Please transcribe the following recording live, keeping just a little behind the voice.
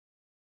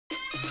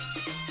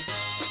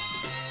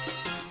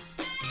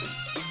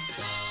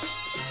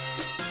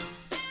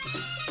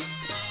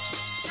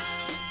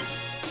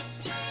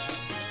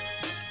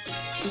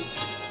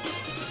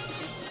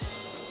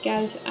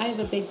Guys, I have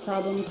a big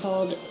problem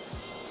called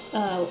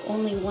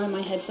only one of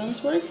my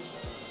headphones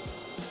works.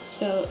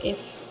 So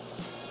if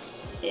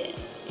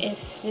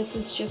this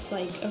is just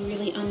like a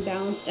really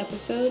unbalanced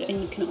episode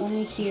and you can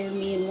only hear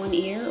me in one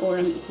ear or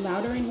I'm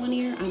louder in one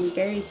ear, I'm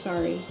very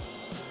sorry.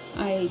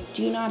 I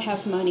do not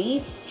have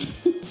money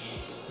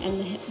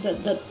and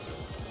the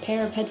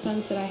pair of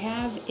headphones that I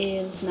have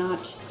is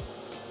not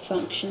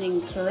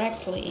functioning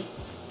correctly.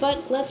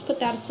 But let's put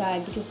that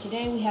aside because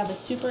today we have a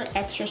super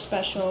extra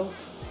special,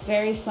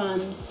 very fun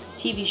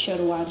TV show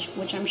to watch,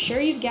 which I'm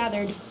sure you've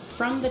gathered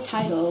from the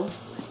title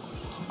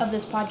of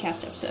this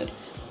podcast episode.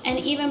 And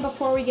even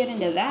before we get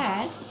into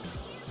that,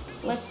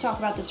 let's talk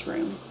about this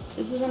room.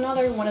 This is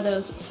another one of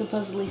those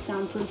supposedly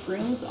soundproof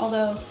rooms,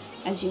 although,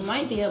 as you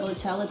might be able to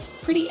tell, it's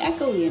pretty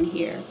echoey in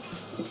here.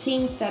 It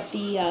seems that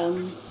the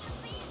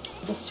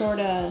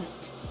sort of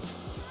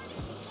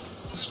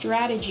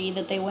strategy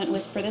that they went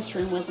with for this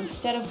room was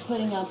instead of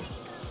putting up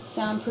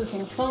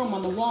soundproofing foam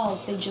on the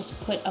walls, they just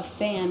put a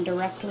fan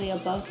directly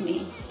above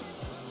me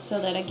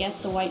so that I guess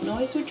the white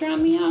noise would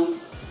drown me out.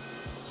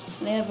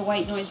 And they have a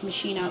white noise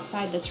machine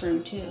outside this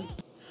room too.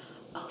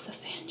 Oh, the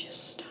fan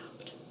just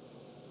stopped.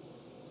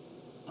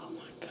 Oh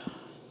my god.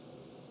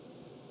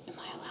 Am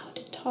I allowed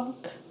to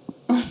talk?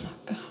 Oh my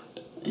god.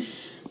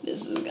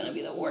 This is gonna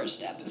be the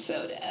worst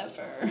episode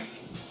ever.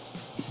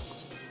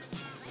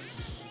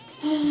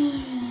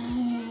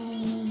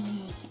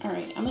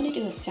 Alright, I'm going to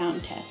do a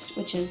sound test,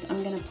 which is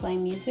I'm going to play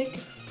music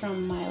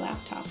from my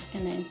laptop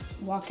and then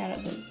walk out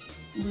of the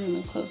room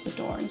and close the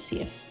door and see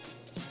if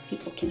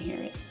people can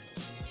hear it.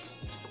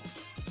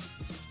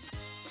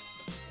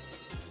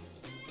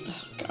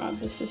 Oh god,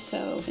 this is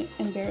so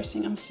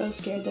embarrassing. I'm so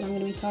scared that I'm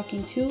going to be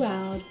talking too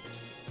loud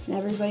and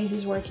everybody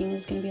who's working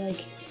is going to be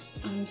like,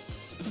 I'm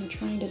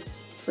trying to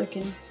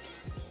frickin'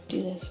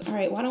 do this.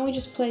 Alright, why don't we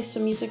just play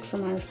some music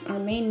from our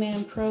main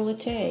man,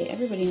 Proleter.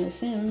 Everybody knows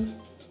him.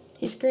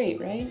 He's great,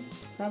 right?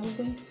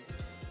 Probably.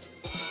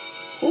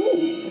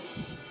 Ooh.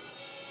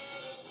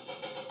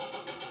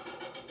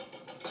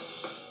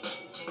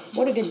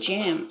 What a good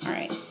jam.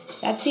 Alright,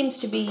 that seems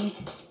to be...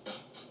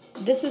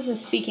 This is the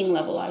speaking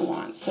level I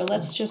want, so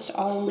let's just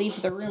all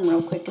leave the room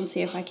real quick and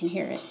see if I can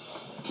hear it.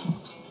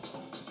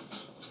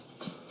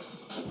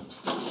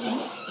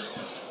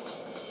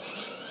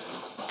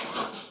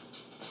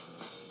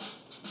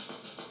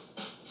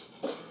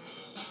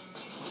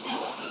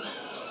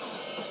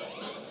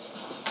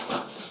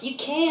 You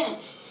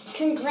can't.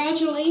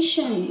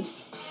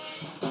 Congratulations.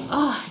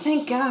 Oh,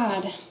 thank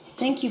God.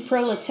 Thank you,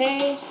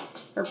 Proleter,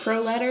 or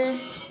Proleter,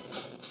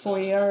 for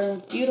your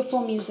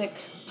beautiful music.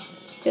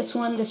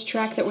 This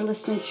track that we're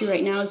listening to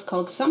right now is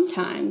called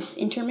Sometimes,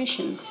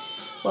 Intermission.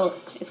 Well,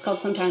 it's called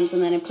Sometimes,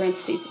 and then in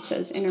parentheses it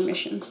says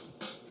Intermission.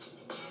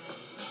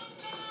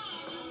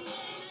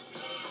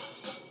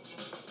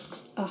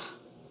 Oh,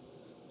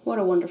 what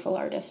a wonderful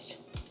artist.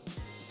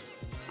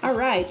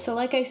 Alright, so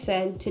like I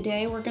said,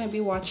 today we're going to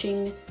be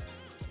watching...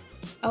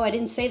 Oh, I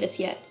didn't say this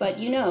yet, but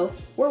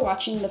we're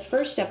watching the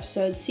first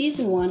episode,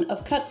 Season 1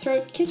 of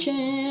Cutthroat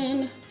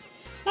Kitchen.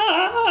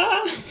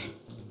 Ah!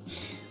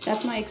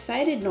 That's my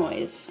excited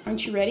noise.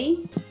 Aren't you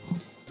ready?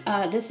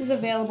 This is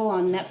available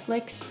on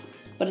Netflix,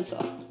 but it's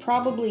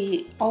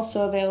probably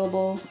also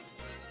available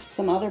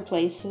some other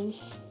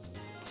places.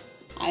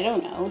 I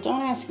don't know.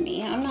 Don't ask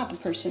me. I'm not the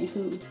person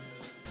who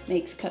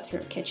makes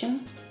Cutthroat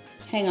Kitchen.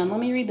 Hang on, let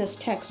me read this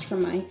text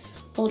from my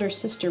older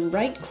sister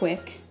right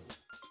quick.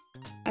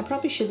 I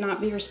probably should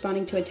not be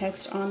responding to a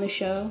text on the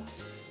show,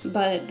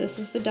 but this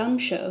is the dumb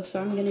show,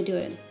 so I'm gonna do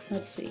it.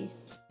 Let's see.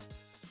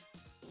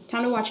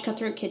 Time to watch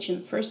Cutthroat Kitchen,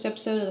 the first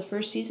episode of the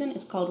first season.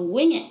 It's called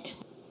Wing It.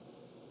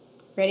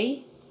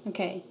 Ready?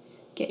 Okay.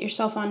 Get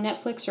yourself on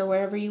Netflix or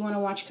wherever you want to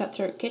watch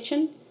Cutthroat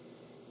Kitchen.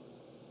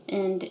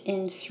 And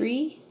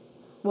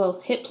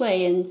hit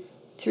play in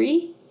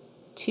 3,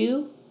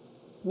 2,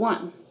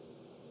 1.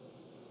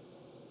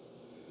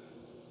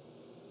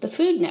 The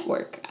Food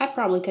Network. I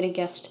probably could have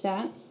guessed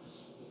that.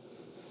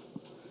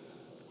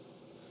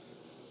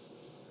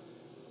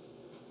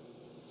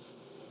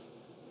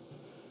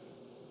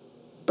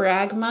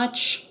 Brag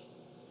much?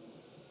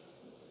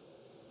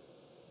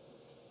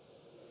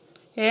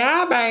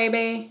 Yeah,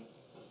 baby.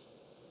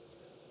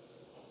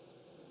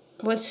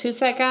 Who's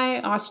that guy?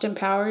 Austin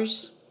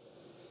Powers?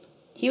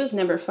 He was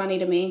never funny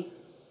to me.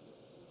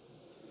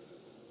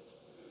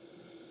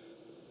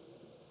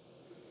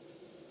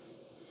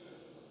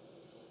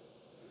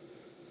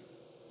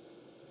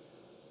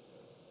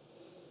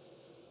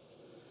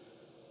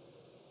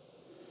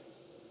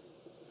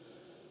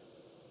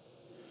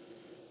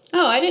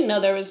 Oh, I didn't know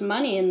there was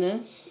money in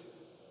this.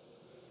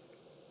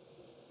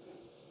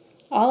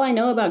 All I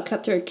know about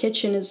Cutthroat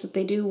Kitchen is that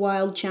they do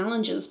wild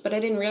challenges, but I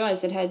didn't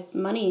realize it had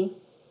money.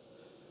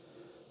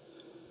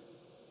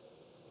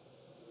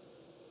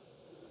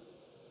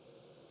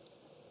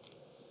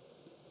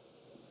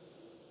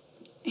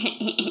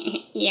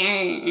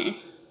 Yeah.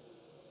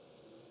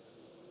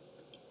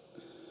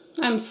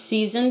 I'm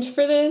seasoned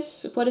for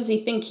this. What does he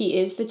think he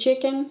is, the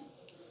chicken?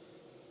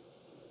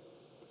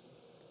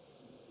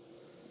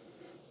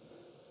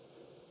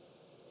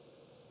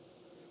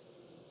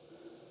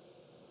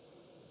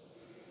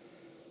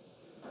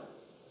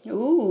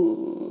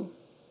 Ooh.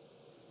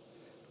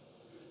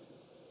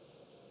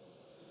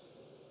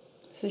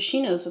 So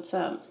she knows what's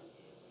up.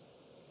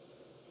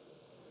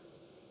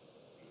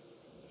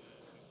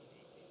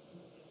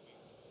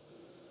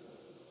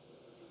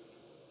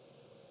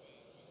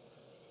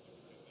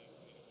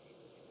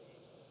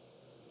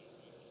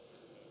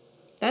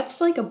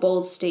 That's like a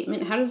bold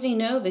statement. How does he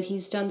know that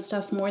he's done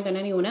stuff more than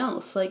anyone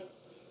else? Like,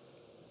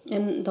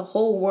 in the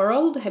whole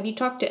world? Have you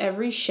talked to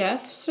every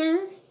chef,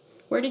 sir?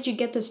 Where did you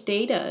get this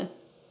data?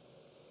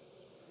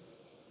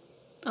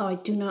 Oh, I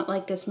do not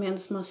like this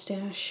man's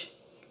mustache.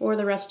 Or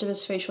the rest of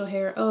his facial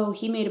hair. Oh,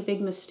 he made a big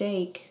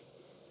mistake.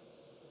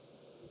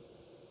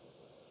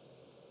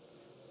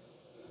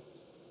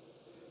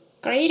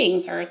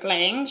 Greetings,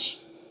 Earthlings.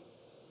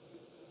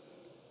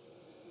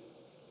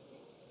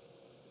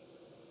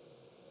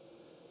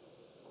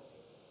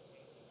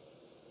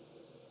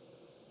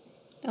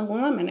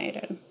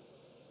 Eliminated.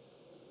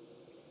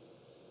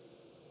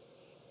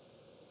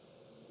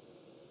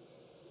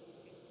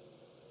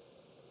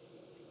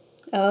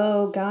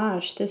 Oh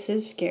gosh, this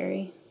is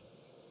scary.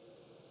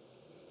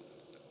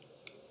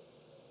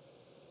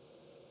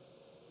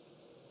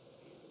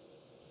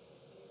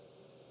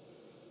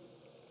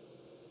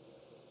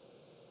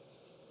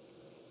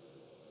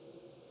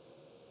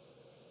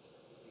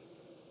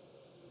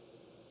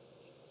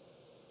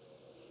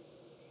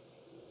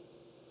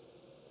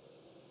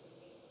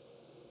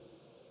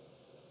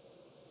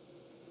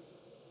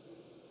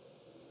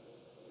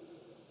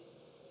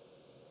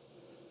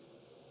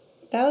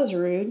 That was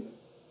rude.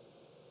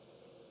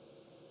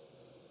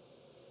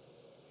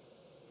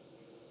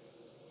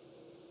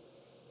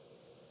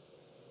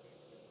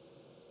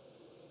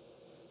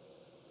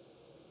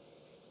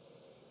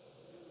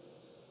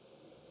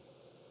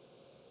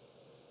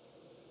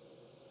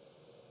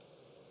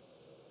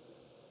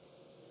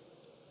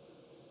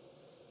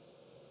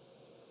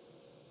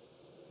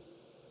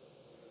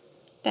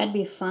 That'd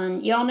be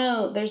fun. Y'all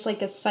know there's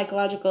like a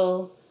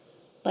psychological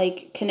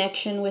like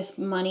connection with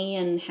money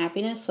and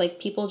happiness. Like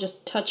people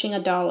just touching a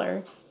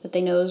dollar that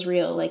they know is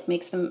real like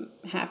makes them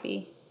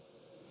happy.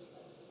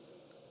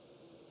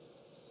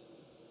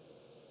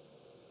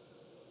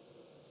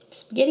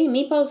 Spaghetti and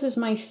meatballs is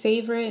my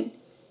favorite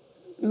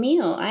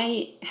meal.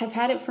 I have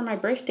had it for my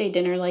birthday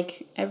dinner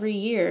like every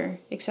year,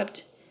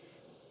 except,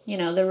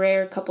 the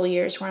rare couple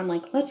years where I'm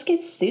like, let's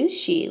get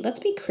sushi. Let's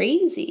be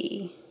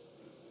crazy.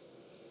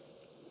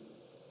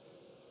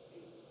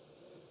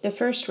 The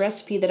first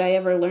recipe that I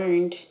ever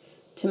learned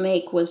to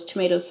make was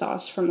tomato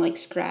sauce from like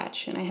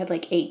scratch, and I had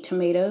like 8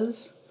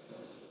 tomatoes,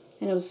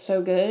 and it was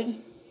so good.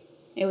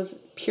 It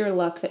was pure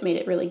luck that made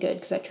it really good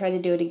because I tried to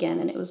do it again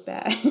and it was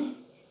bad.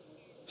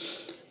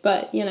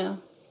 But,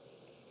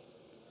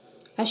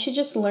 I should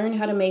just learn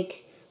how to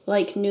make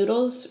like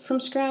noodles from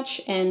scratch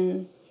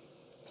and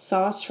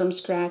sauce from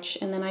scratch,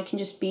 and then I can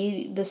just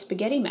be the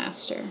spaghetti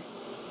master.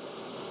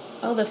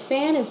 Oh, the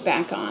fan is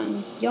back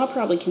on. Y'all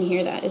probably can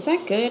hear that. Is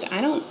that good?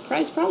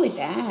 It's probably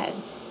bad.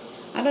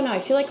 I don't know. I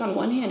feel like on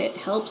one hand it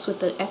helps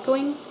with the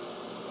echoing.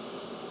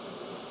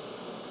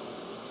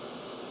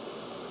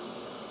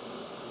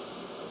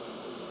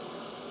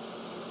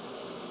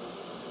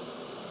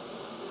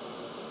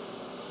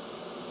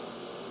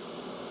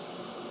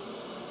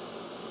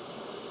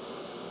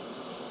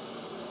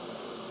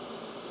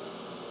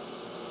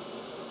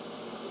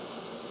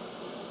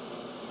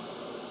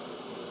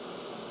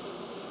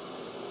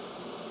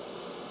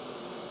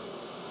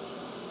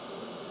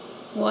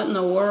 What in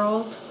the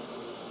world?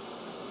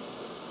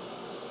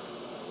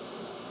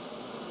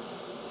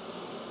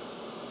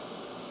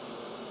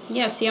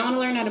 Yeah, see, I want to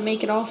learn how to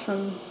make it all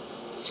from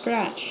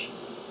scratch.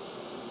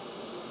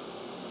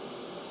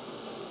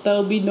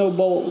 There'll be no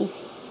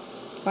bowls.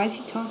 Why is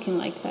he talking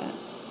like that?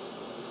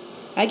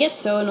 I get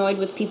so annoyed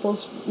with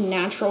people's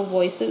natural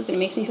voices, and it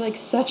makes me feel like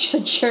such a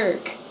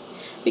jerk.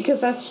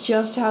 Because that's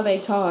just how they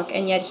talk,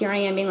 and yet here I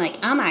am being like,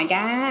 oh my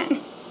god.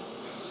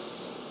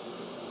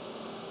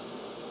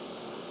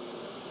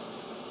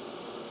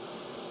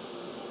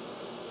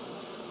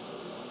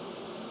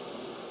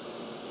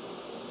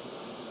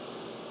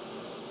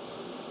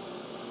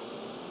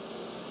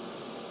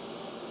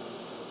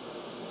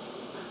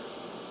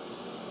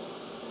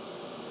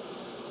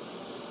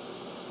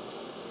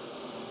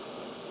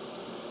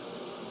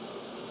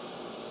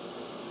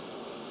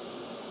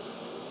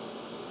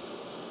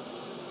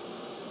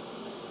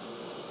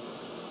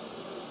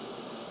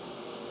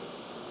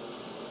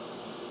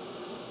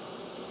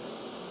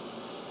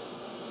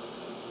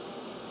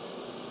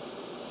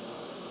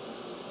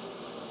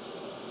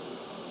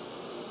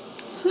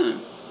 Huh.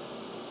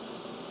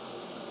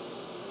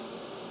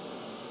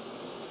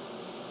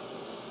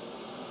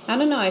 I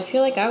don't know, I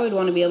feel like I would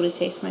want to be able to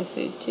taste my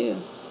food too.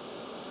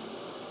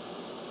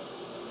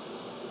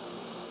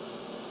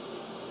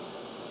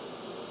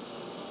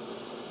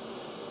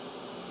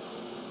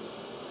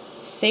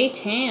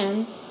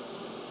 Satan.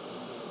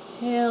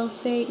 Hail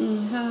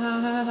Satan. Ha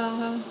ha ha ha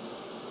ha.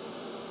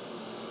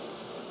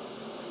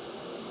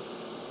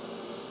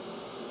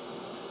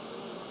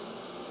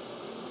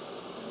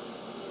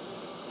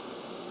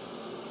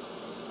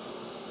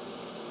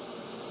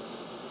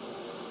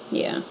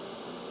 Yeah.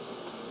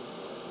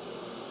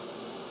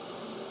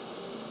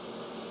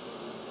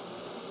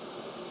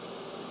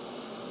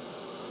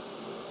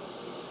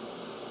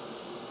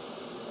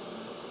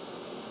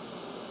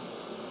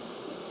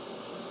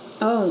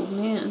 Oh,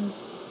 man.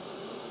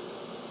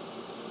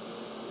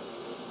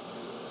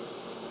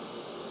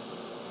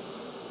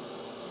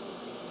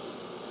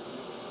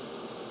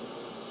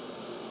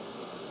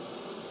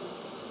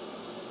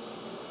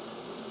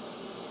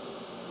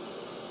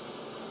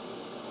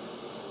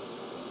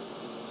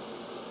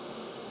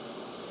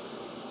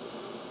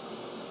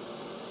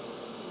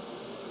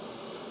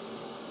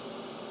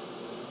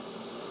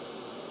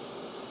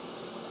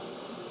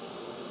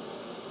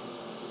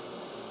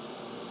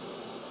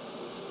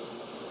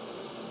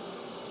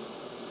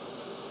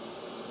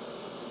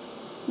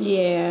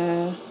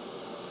 Yeah.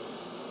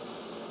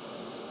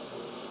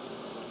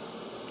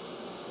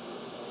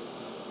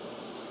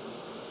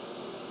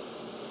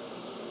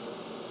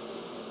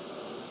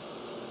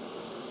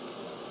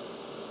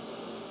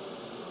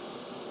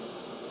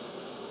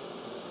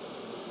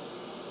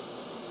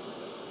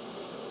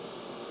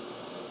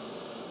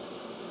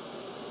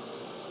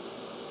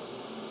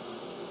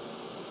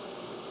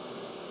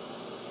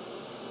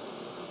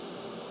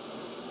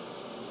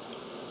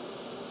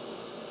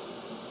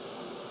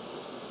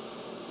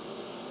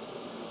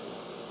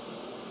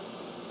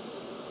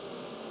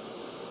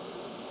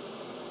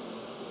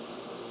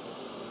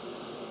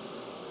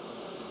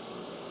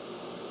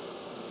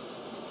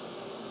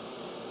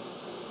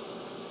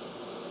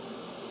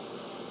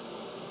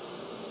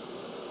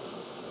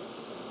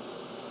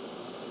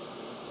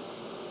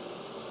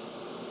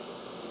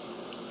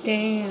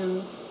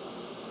 Damn.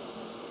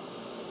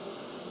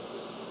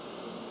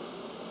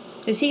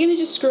 Is he gonna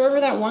just screw over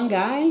that one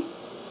guy?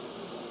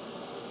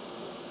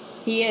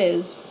 He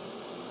is.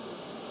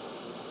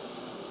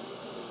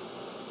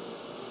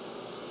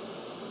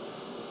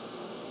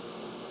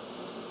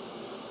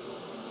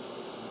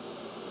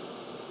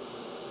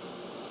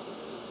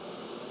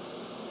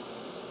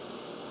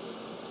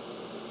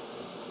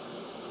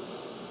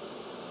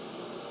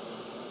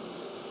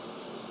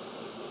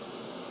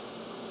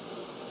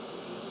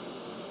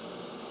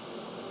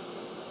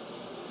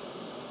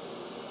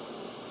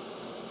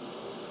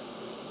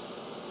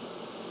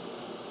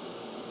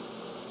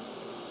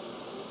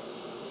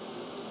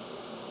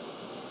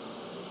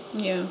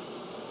 Yeah.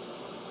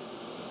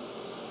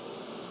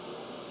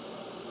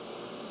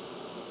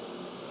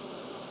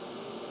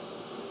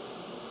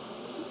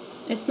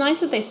 It's nice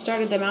that they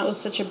started them out with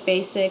such a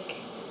basic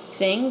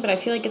thing, but I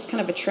feel like it's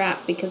kind of a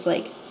trap because,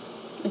 like,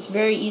 it's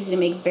very easy to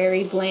make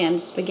very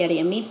bland spaghetti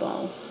and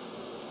meatballs.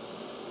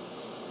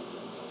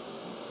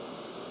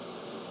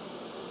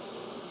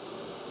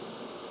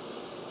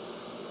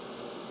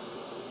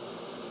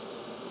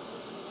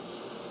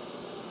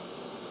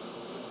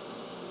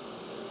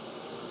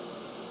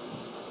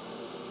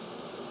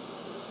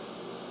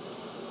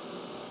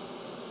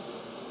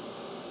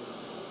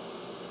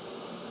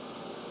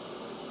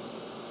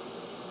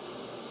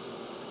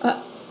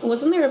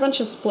 Wasn't there a bunch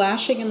of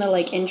splashing in the,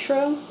 like,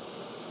 intro?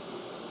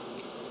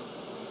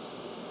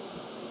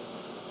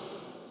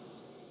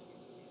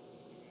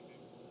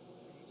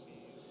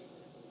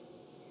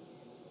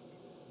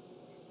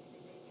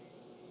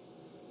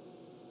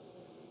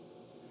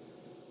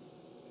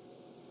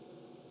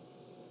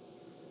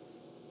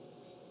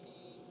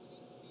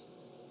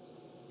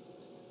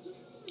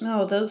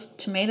 Oh, those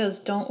tomatoes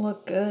don't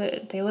look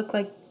good. They look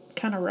like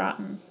kind of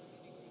rotten.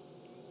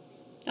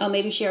 Oh,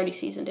 maybe she already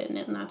seasoned it in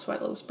it, and that's why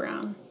it looks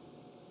brown.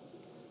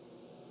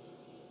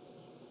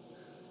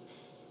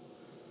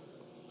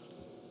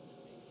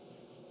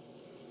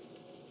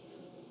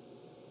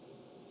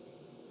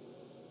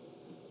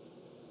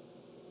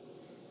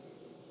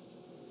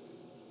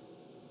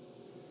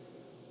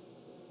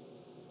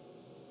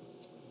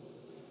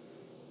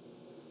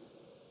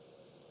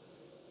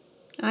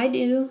 I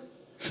do.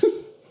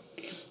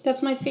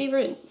 That's my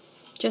favorite.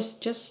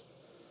 Just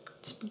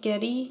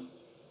spaghetti,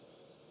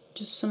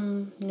 just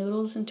some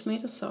noodles and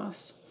tomato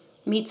sauce.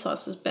 Meat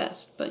sauce is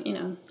best, but you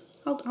know,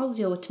 I'll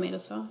deal with tomato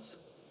sauce.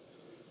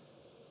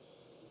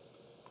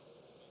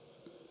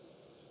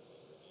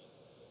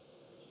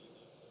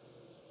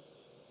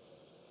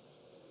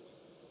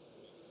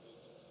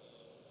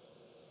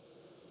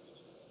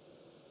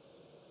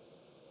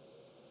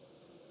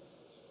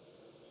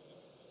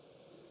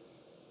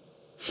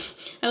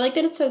 I like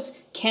that it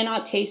says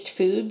cannot taste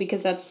food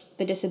because that's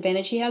the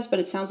disadvantage he has, but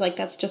it sounds like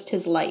that's just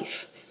his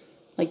life.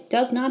 Like,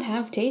 does not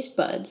have taste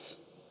buds.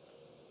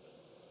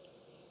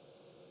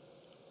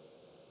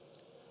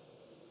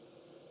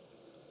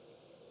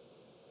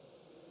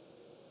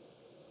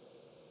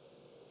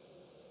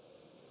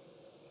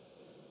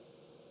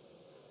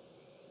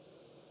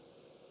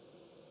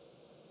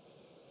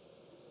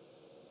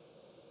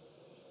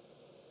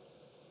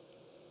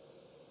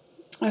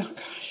 Oh,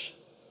 gosh.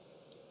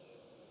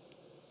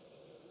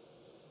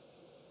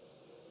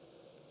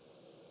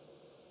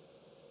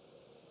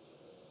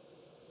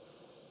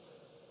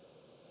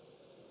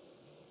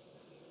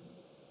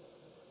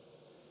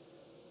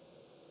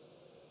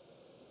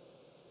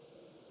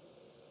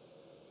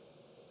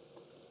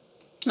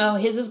 Oh,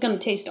 his is going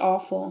to taste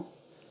awful.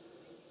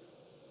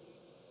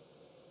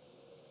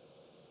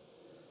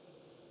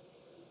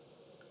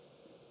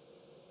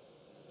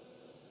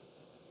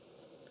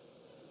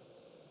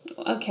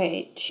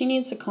 Okay, she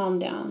needs to calm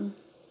down.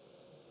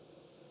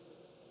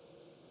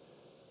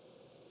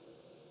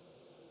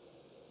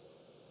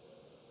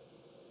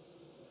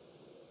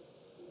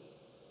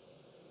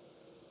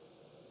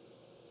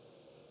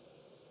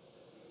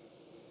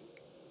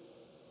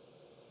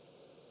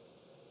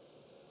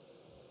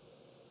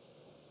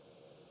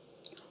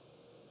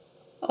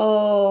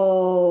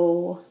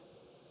 Oh.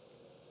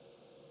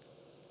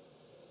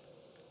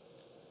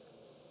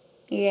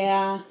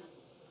 Yeah.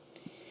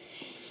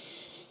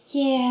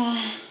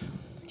 Yeah.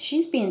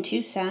 She's being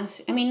too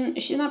sassy. I mean,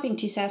 she's not being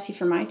too sassy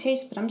for my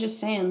taste, but I'm just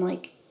saying,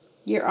 like,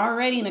 you're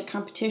already in a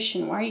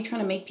competition. Why are you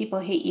trying to make people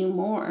hate you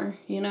more,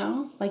 you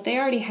know? Like, they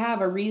already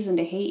have a reason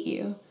to hate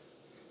you.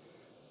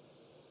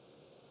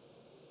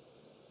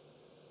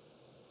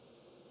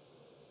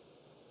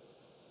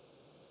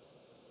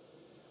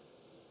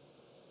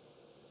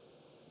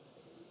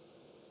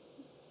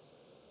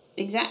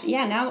 Exactly.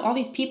 Yeah, now all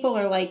these people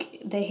are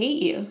like, they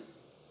hate you.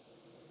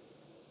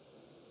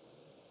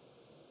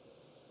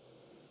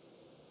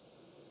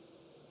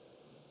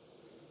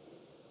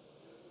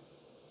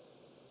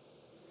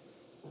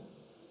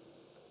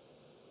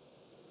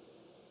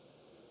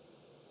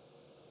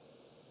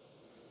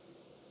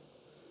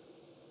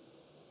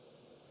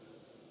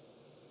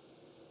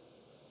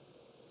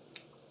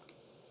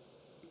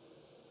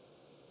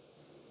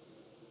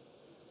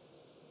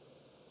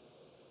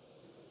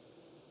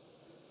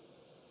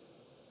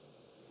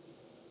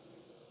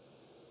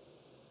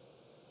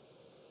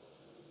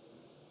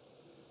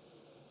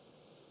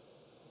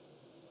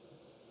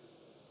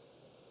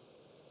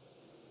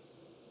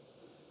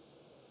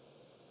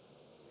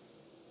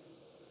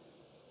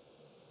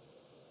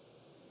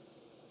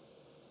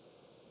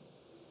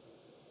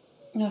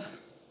 Ugh.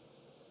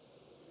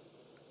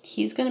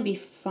 He's gonna be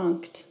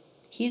funked.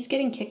 He's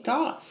getting kicked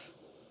off.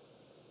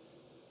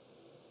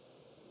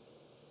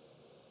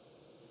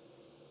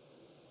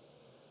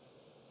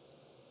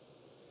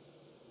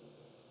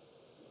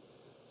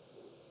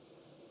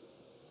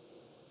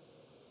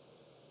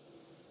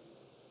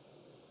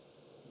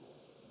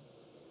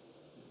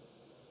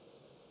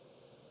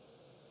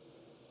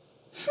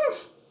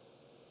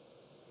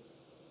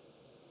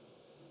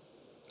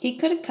 He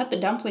could have cut the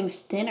dumplings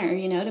thinner,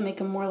 you know, to make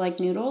them more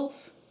like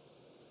noodles.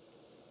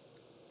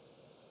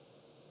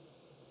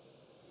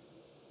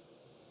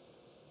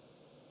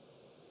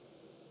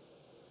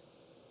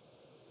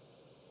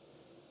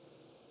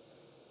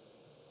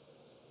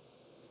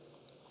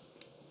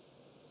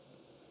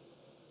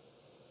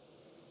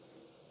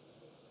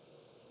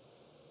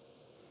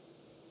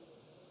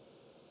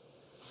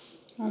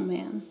 Oh,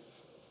 man.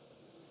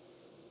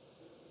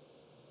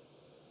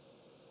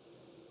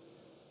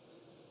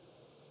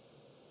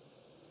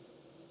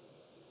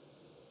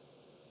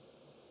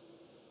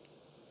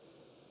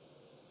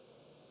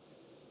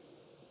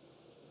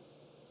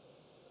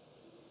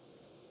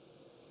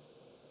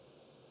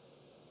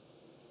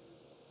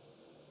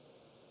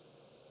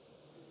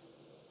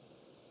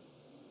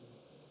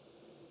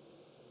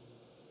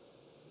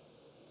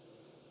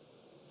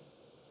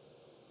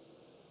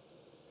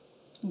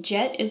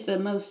 Jet is the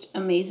most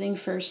amazing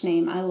first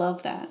name. I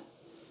love that.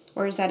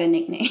 Or is that a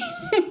nickname?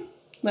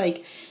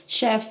 Like,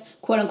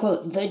 Chef, quote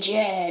unquote, the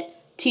Jet,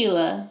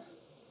 Tila.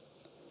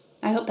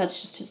 I hope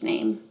that's just his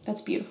name.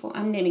 That's beautiful.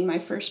 I'm naming my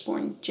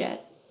firstborn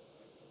Jet.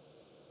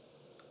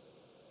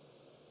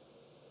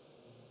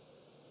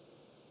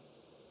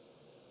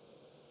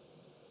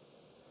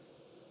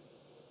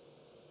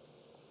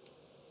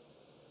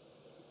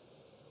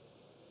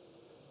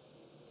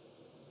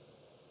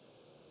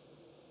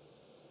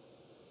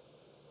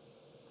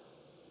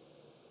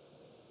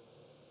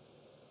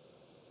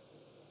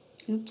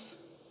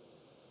 Oops.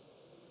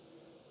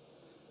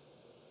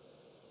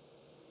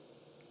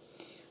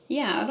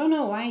 Yeah, I don't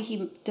know why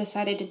he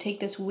decided to take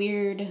this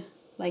weird,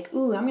 like,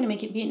 ooh, I'm gonna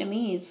make it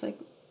Vietnamese. Like,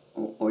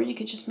 or you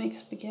could just make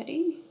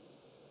spaghetti.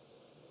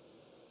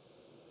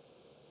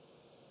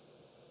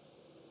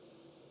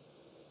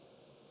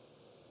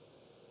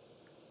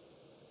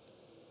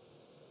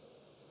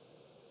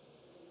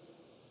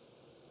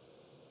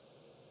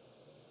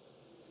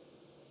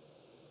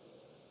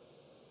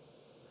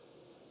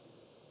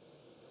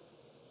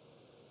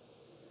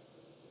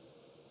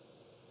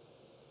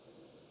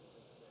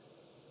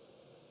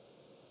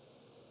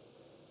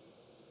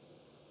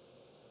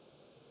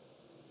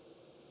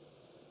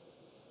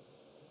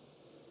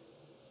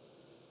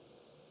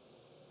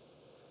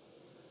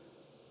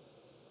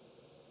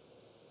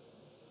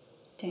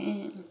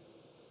 Dang.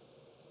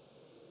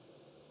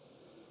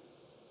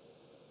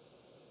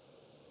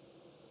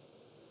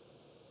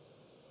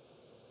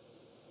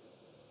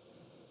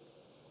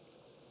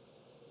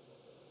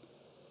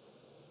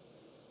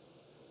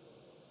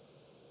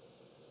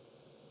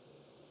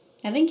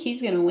 I think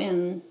he's going to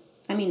win.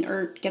 I mean,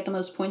 or get the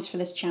most points for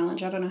this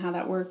challenge. I don't know how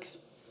that works.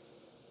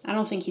 I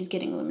don't think he's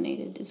getting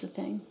eliminated is the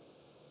thing.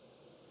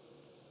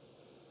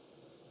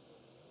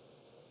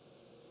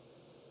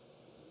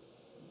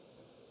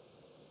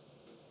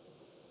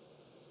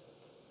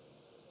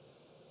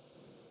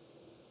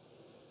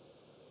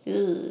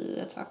 Ugh,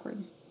 that's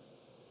awkward.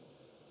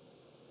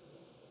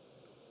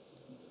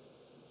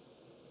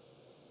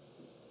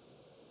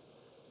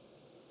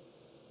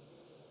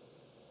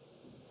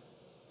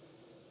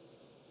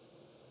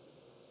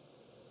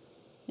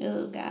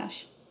 Oh,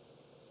 gosh.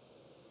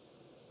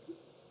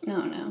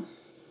 Oh, no.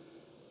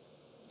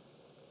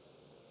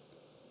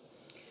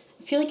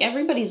 I feel like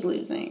everybody's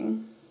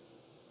losing.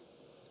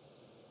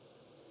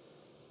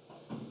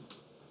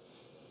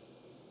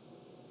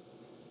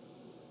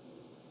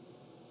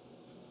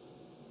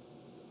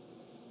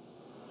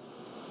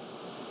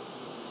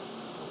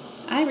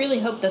 I really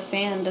hope the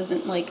fan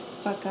doesn't, like,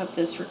 fuck up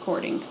this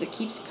recording, because it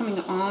keeps coming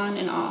on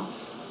and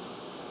off.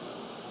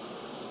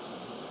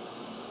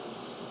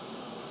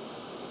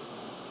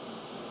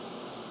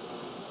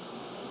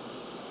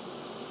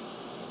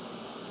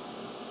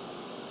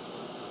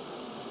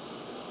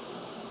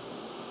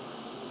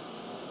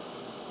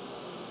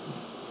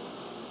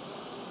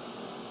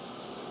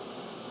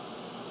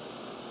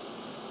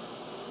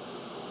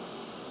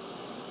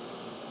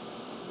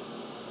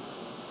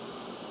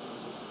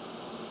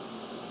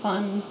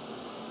 Fun.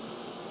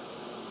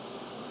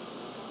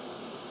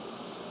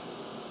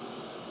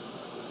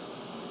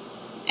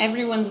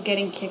 Everyone's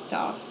getting kicked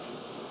off.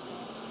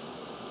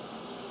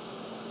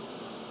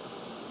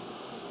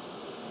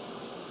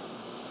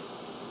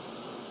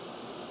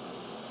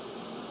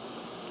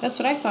 That's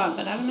what I thought,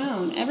 but I don't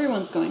know.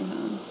 Everyone's going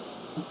home.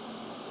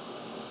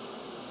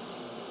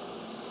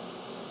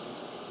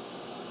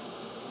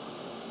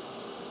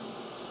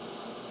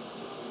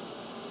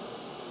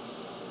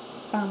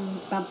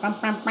 Bum, bum, bum,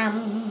 bum,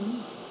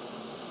 bum.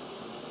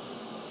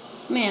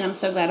 Man, I'm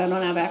so glad I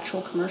don't have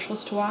actual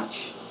commercials to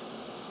watch.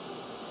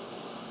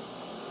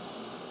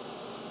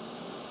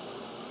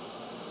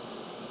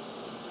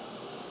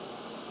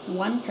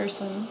 One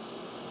person.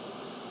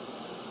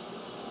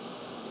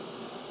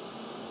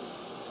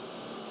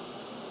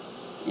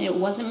 It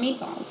wasn't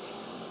meatballs.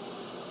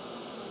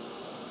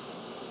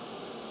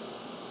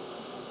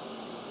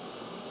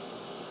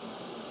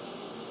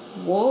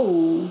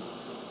 Whoa.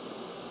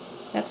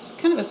 That's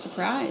kind of a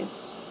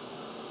surprise.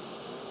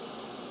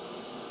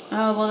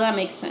 Oh, well, that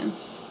makes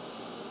sense.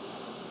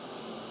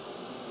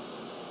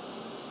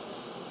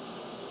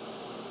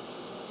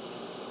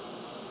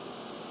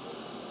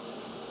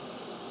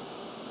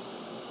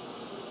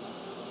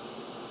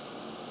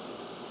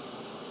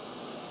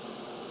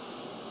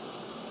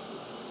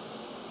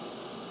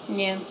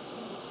 Yeah.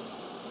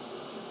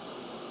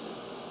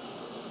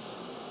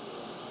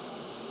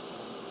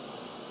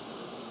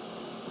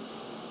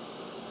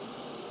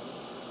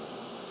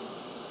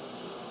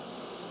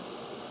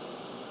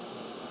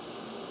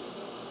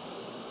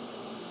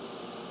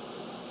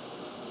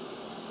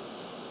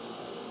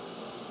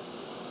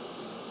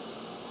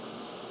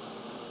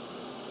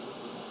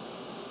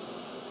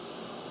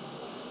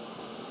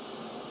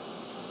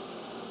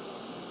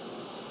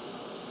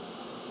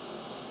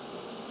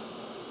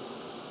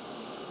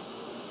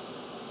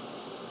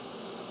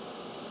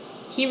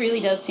 He really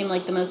does seem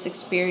like the most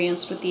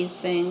experienced with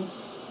these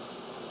things.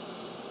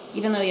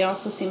 Even though he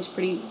also seems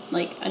pretty,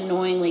 like,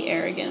 annoyingly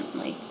arrogant.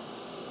 Like,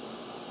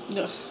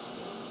 ugh.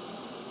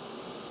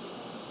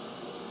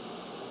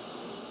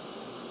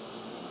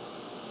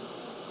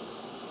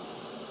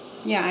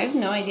 Yeah, I have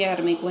no idea how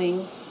to make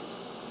wings.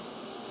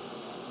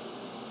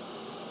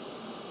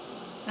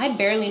 I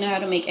barely know how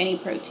to make any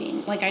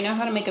protein. Like, I know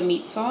how to make a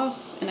meat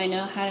sauce, and I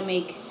know how to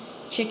make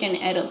chicken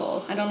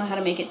edible. I don't know how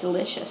to make it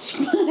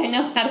delicious, but I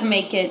know how to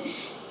make it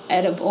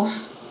edible.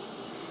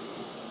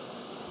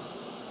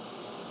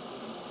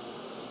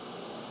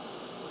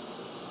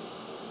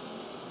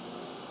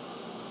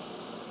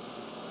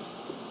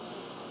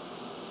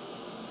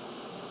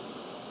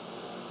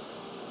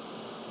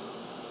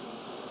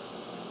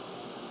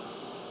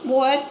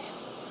 What?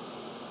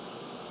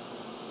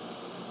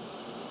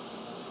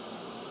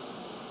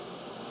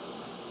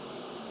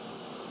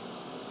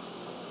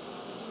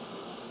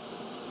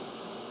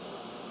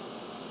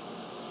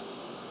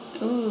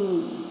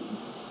 Ooh.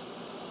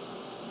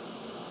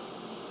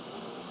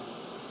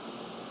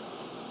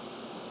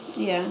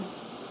 Yeah.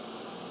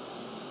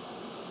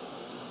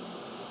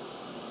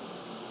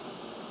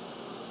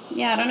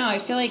 Yeah, I don't know. I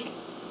feel like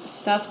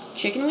stuffed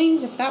chicken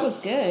wings, if that was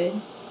good.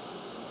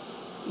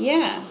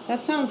 Yeah,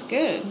 that sounds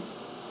good.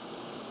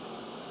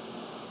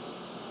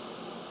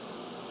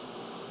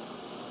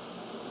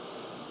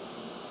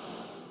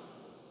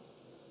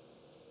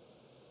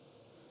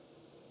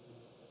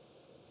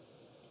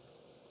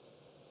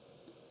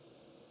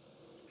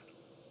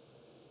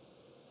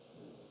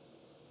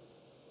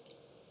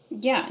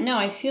 Yeah, no,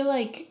 I feel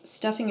like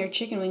stuffing your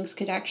chicken wings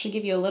could actually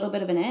give you a little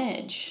bit of an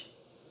edge.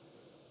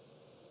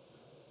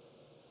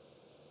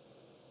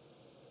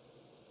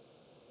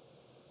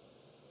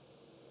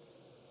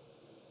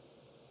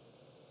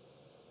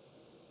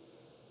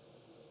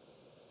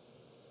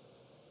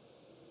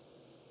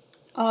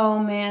 Oh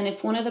man,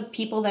 if one of the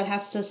people that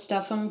has to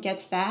stuff them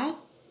gets that,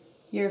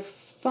 you're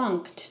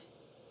funked.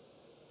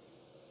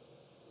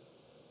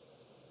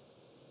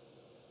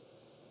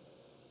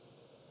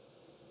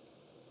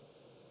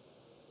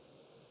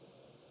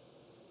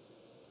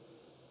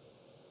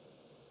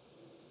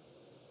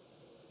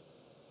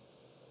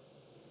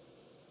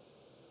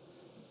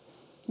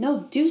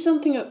 No, do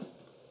something.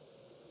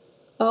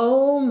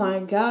 Oh my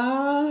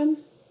god.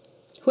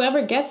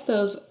 Whoever gets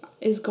those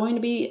is going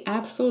to be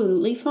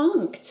absolutely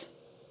funked.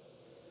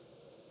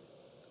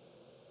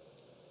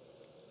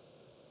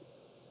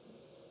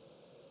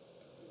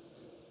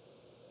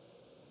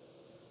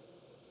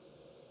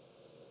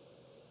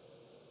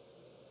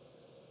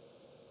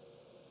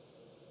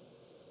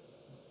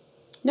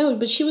 No,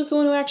 but she was the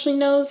one who actually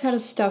knows how to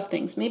stuff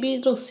things. Maybe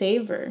it'll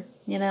save her,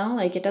 you know?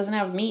 Like, it doesn't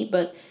have meat,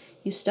 but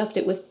you stuffed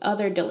it with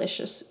other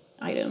delicious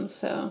items,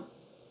 so.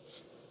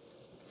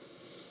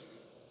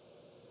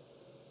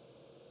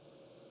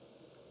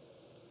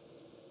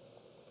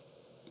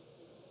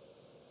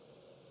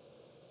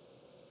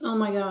 Oh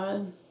my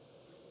god.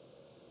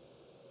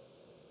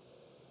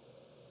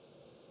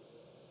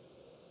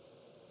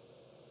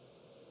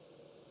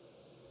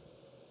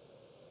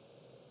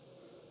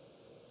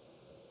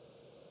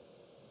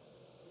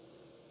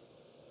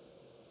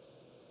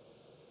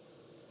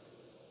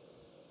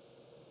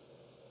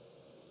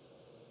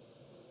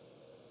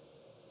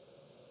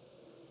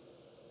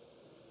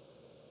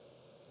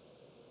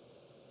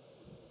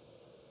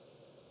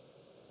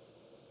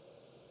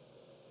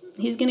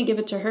 He's gonna give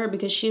it to her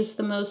because she has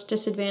the most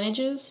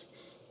disadvantages,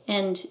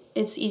 and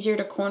it's easier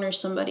to corner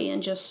somebody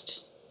and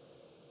just,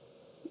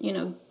 you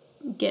know,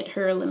 get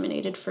her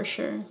eliminated for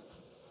sure.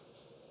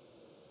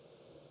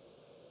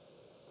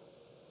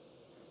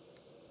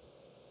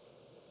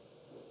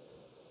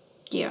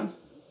 Yeah.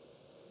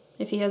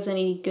 If he has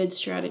any good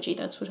strategy,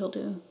 that's what he'll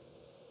do.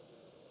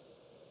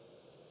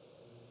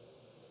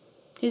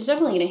 He's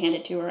definitely gonna hand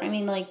it to her. I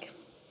mean, like,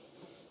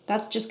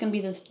 that's just gonna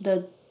be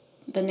the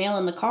nail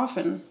in the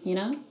coffin, you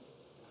know?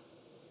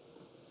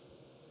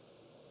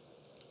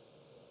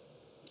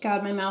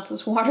 God, my mouth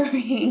is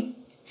watering.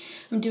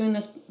 I'm doing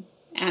this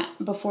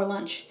before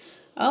lunch.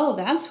 Oh,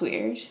 that's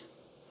weird.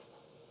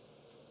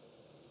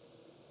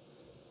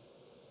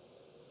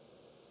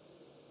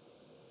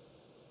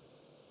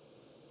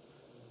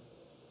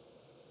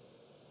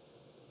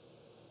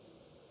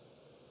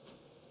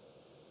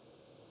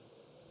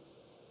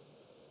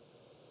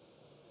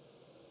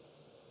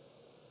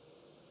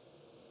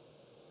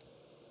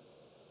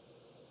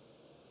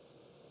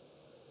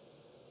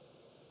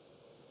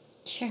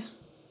 Yeah.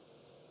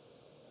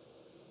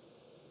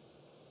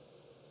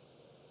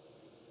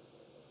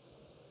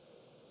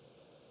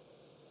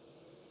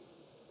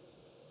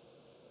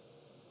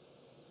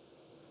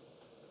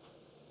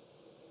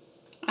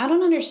 I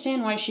don't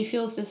understand why she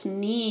feels this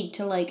need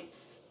to, like,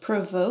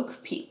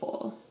 provoke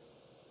people.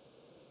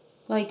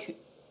 Like,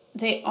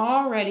 they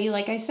already,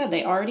 like I said,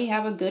 they already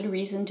have a good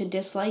reason to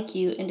dislike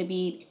you and to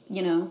be,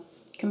 you know,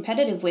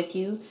 competitive with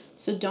you.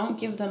 So don't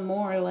give them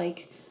more,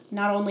 like,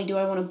 not only do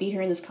I want to beat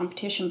her in this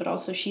competition, but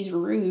also she's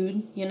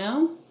rude, you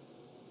know?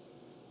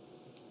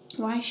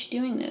 Why is she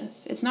doing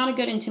this? It's not a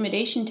good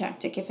intimidation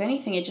tactic. If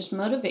anything, it just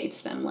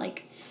motivates them.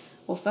 Like,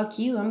 well, fuck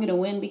you, I'm gonna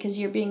win because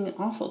you're being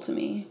awful to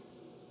me.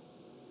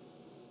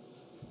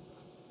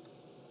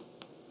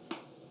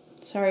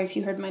 Sorry if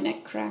you heard my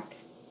neck crack.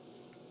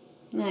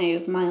 I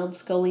have mild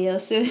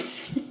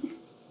scoliosis.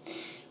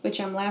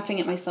 Which I'm laughing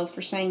at myself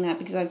for saying that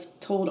because I've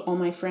told all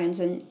my friends,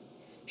 and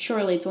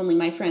surely it's only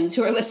my friends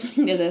who are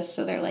listening to this,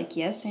 so they're like,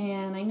 yes,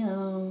 Anne, I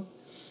know.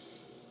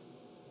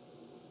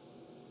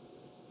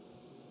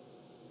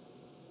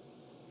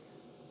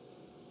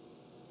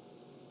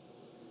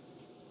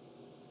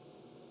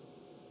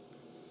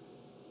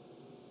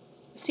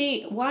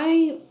 See,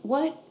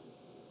 what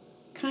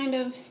kind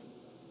of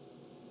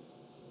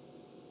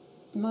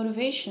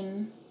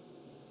motivation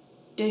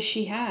does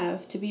she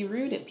have to be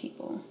rude at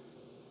people?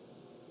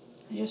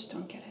 I just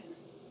don't get it.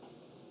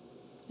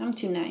 I'm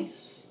too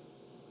nice.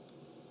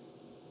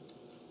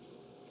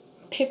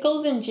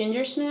 Pickles and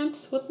ginger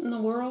snaps? What in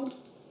the world?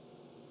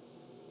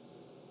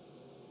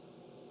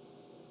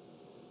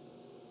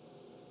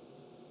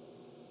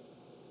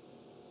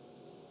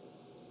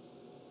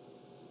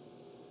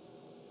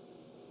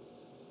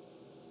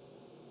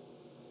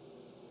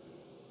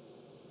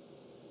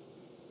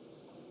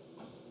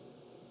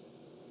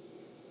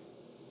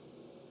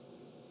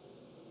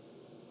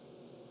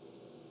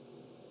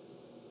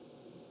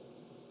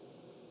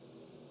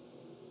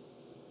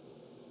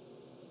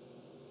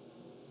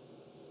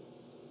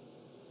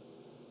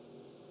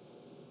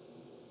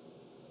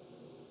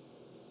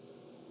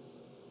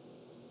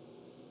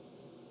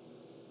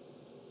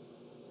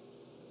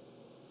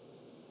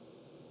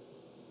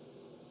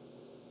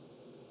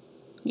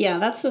 Yeah,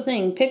 that's the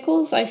thing.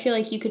 Pickles, I feel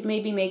like you could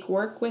maybe make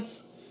work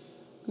with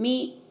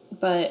meat,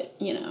 but,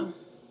 you know,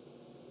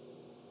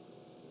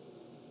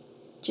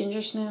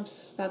 ginger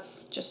snaps,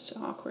 that's just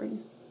awkward.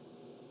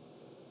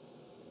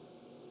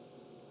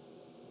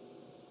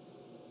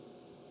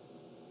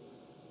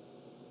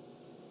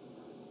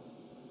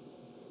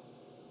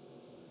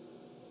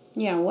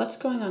 Yeah, what's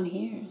going on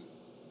here?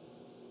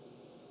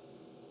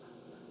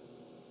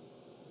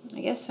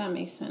 I guess that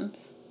makes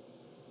sense.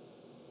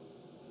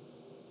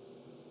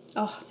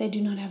 Oh, they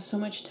do not have so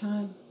much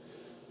time.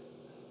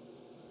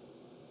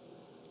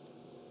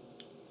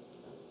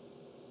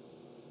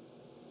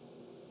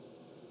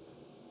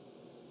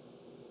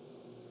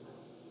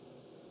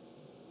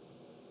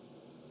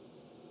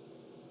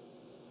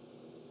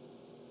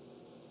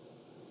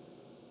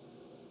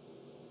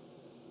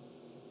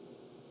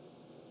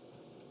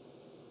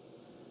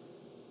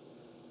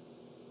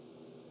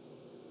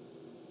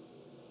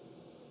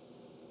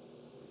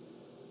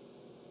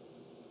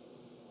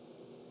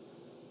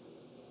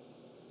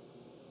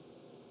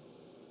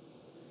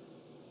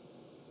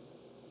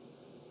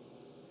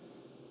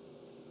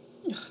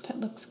 Ugh, that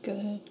looks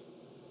good.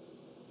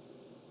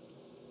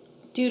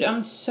 Dude,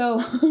 I'm so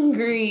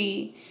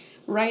hungry.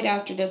 Right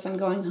after this, I'm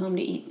going home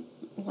to eat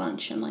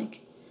lunch. I'm like,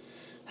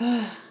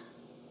 here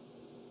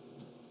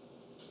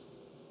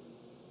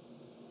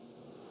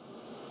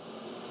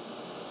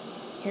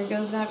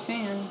goes that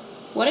fan.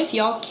 What if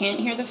y'all can't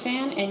hear the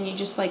fan and you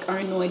just like are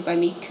annoyed by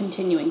me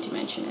continuing to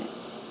mention it?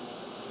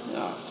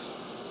 Ugh.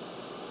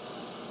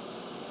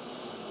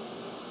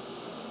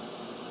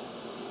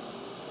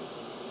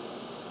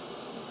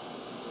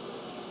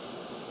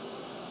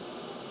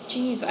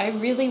 Jeez, I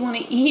really want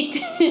to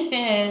eat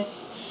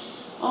this.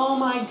 Oh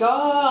my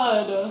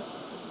god.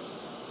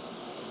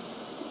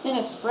 An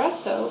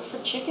espresso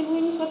for chicken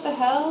wings? What the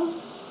hell?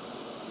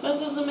 That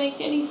doesn't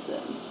make any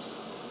sense.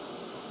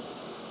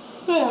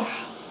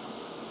 Ugh.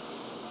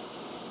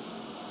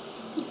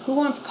 Who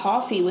wants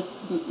coffee with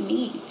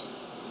meat?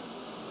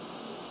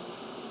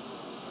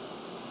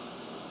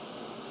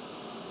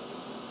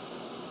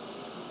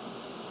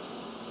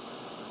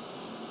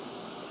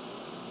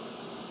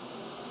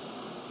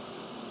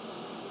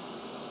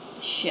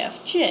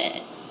 Chef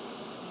Jet.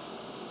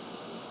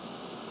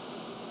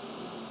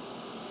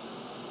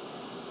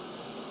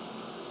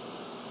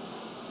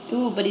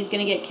 Ooh, but he's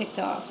gonna get kicked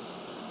off.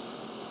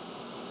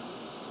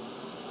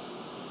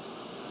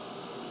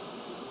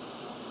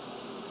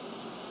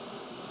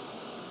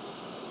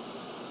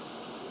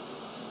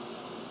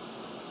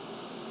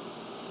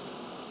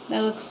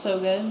 That looks so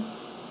good.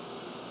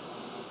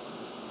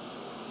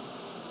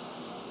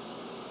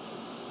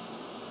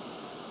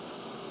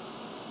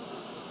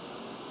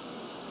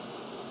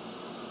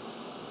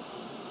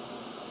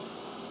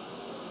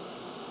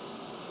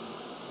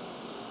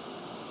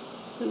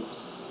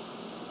 Oops.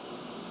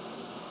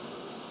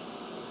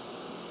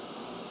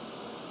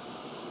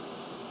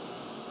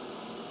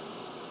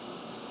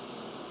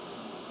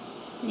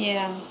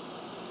 Yeah.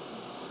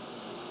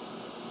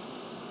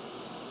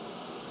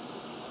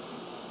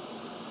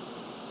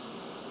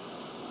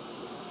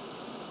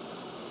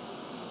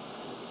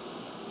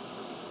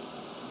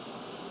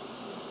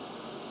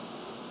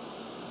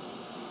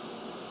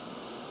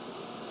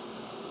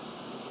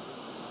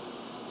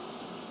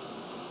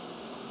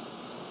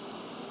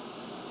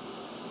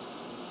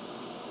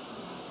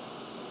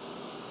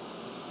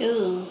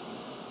 Ooh.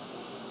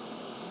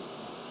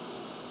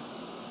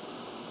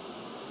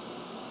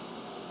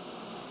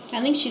 I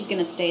think she's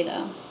gonna stay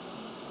though.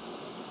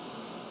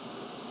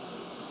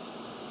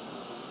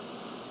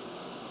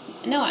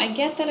 No, I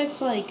get that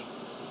it's like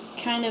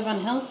kind of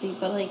unhealthy,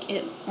 but like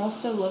it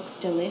also looks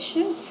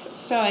delicious.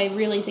 So I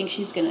really think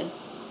she's gonna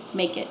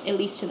make it at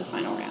least to the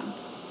final round.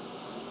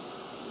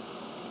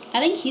 I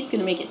think he's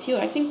gonna make it too.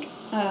 I think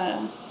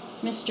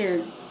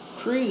Mr.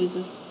 Cruz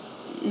is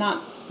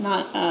not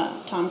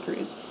Tom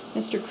Cruise.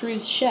 Mr.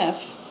 Cruise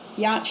chef,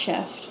 yacht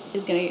chef,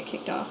 is gonna get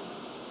kicked off.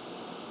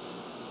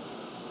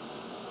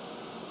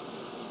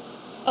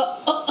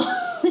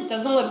 Oh, it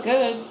doesn't look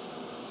good.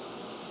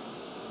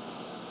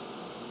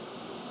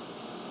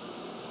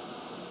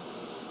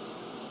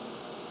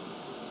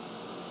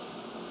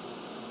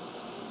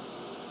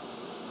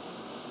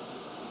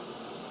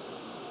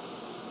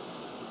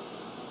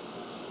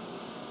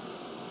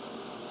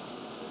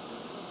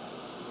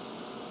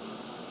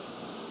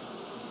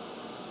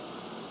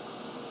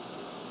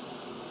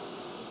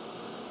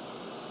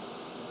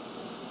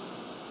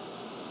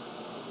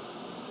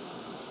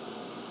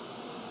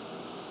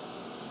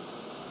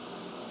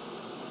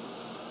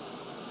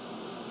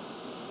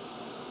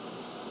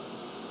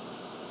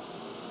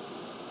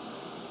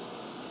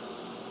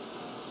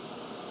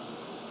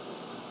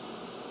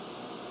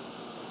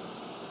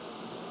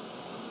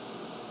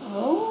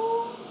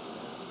 Oh.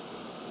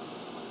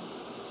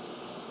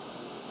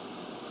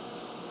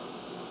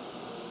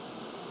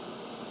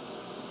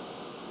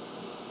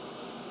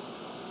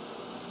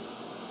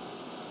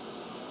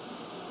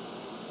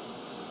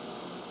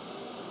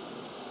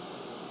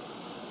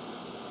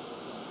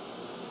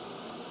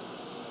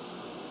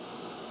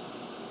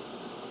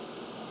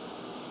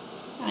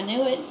 I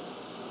knew it.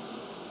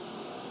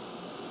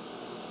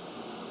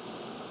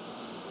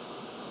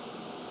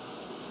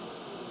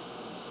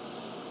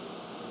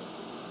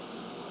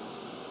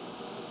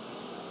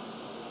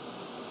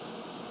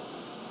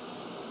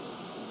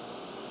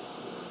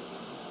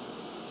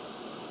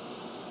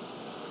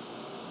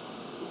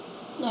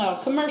 Oh,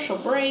 commercial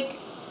break.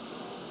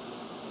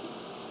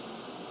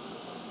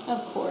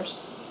 Of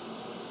course.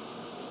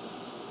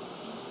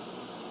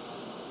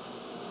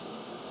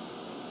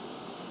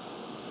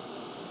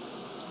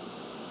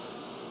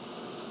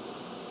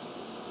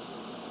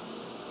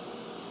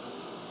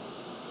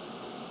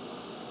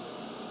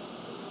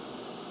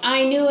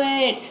 I knew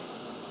it!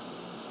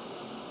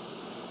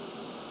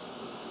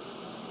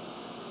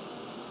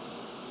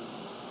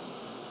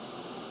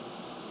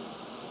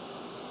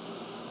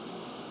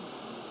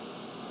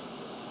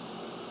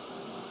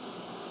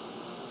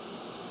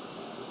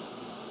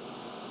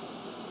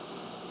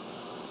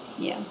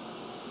 Yeah.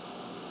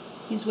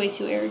 He's way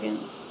too arrogant.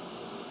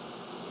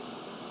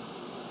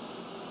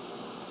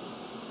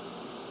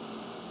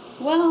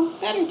 Well,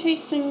 better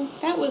tasting,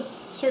 that was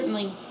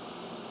certainly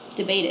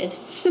debated.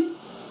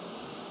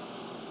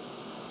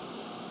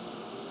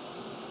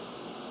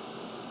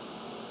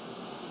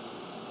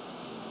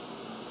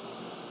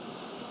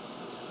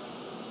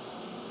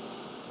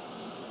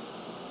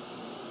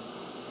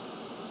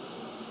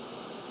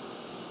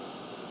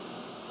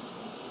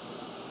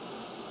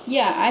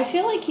 Yeah, I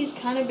feel like he's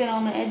kind of been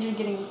on the edge of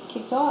getting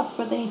kicked off,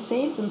 but then he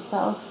saves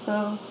himself,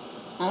 so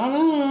I don't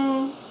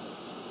know.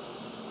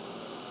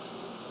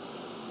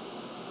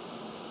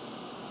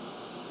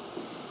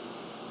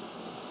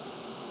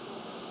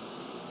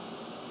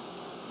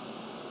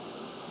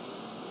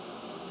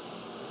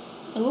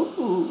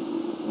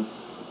 Ooh.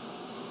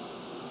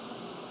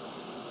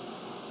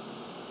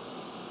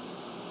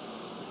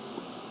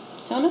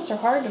 Donuts are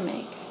hard to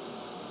make.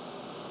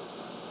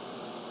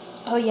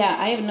 Oh yeah,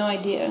 I have no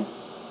idea.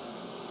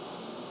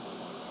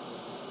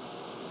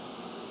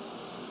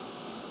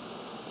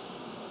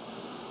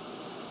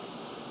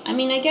 I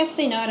mean, I guess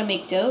they know how to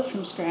make dough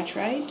from scratch,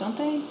 right? Don't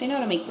they? They know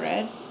how to make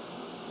bread.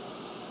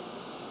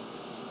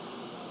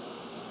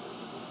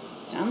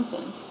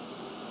 Dumpling.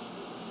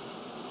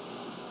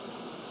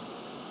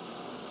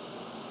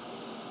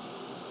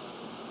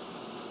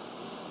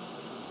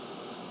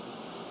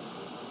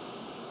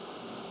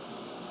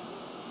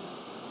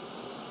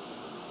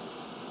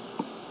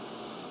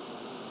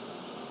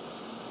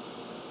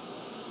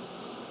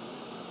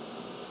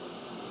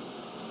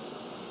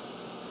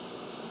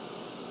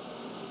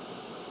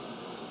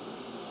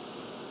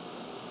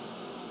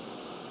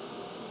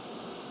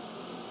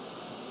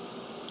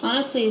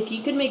 Honestly, if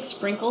you could make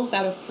sprinkles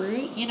out of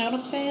fruit, you know what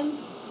I'm saying?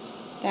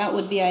 That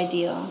would be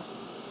ideal.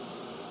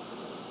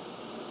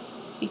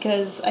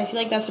 Because I feel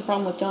like that's the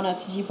problem with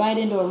donuts is you bite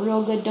into a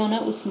real good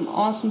donut with some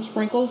awesome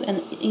sprinkles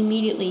and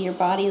immediately your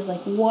body is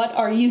like, what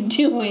are you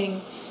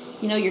doing?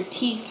 You know, your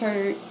teeth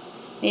hurt.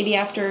 Maybe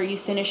after you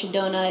finish a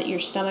donut, your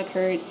stomach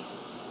hurts.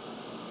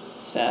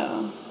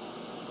 So,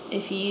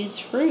 if you use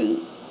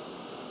fruit,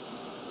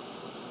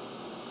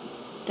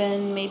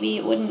 then maybe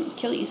it wouldn't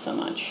kill you so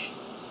much.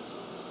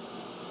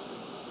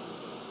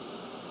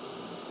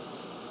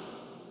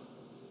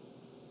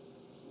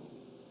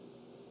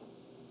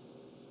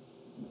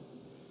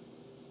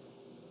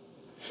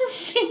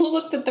 He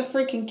looked at the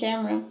freaking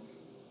camera.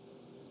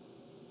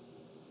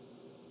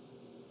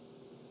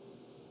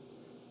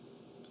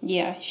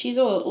 Yeah, she's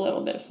a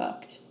little bit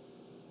fucked.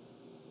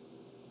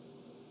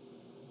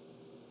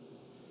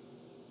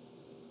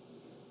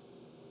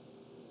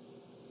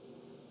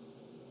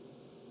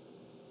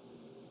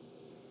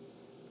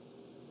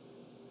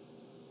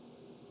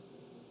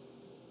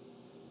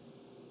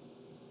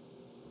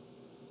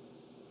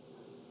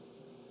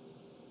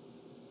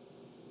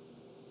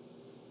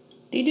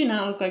 They do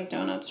not look like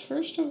donuts,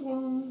 first of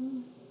all.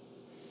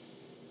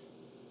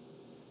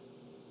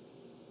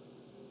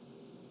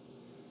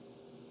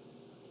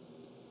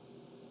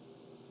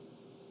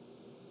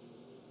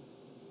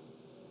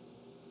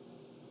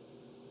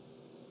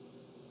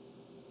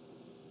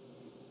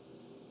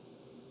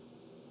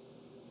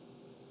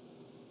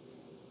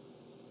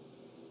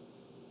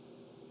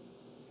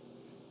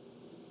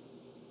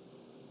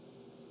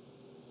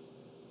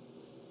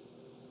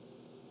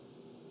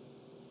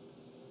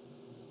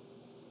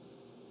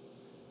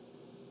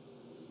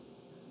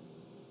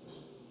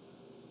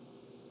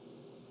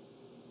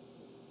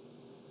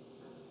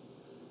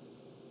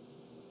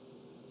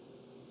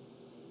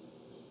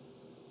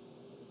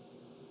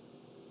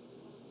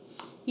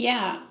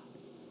 Yeah.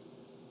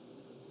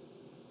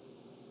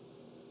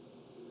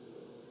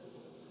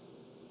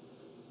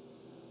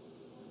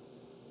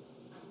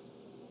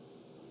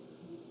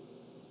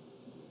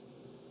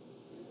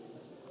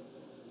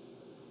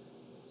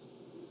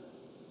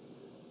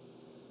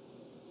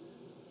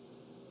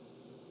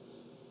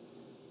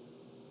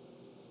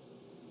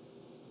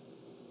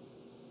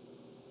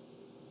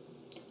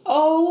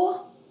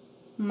 Oh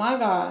my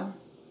god.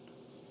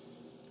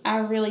 I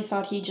really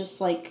thought he just,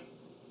 like,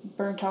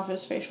 burnt off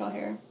his facial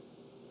hair.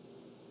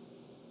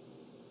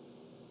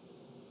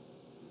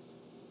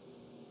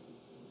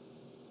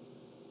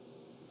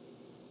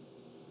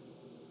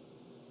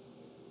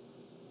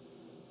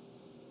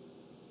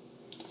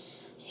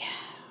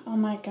 Oh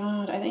my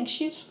god, I think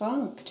she's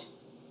funked.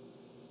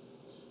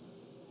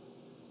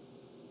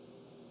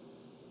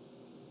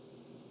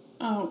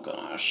 Oh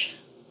gosh.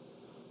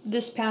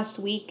 this past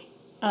week,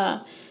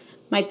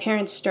 my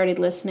parents started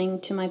listening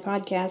to my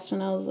podcast,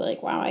 and I was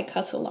like, wow, I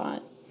cuss a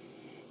lot.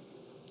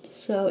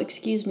 So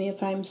excuse me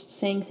if I'm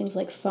saying things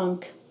like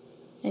funk,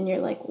 and you're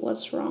like,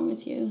 what's wrong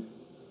with you?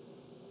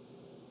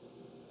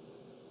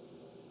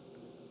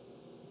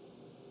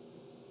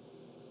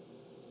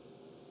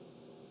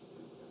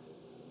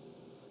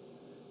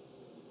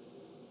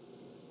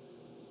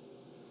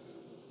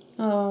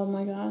 Oh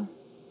my god.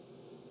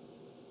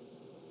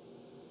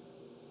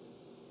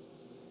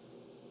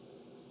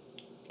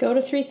 Go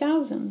to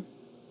 3,000.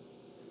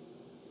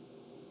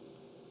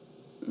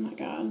 Oh my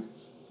god.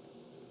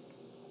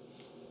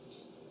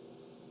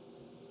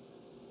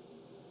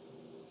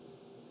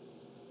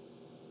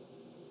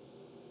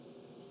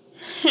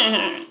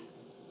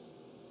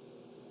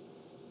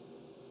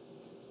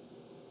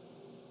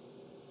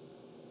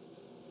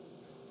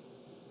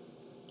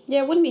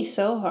 Yeah, it wouldn't be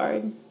so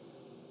hard.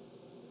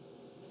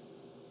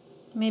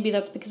 Maybe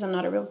that's because I'm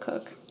not a real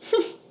cook.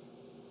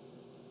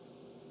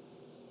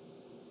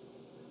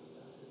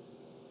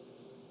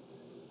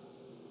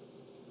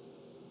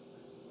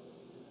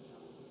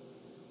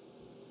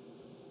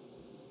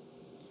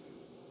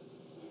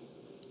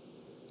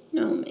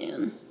 Oh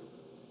man.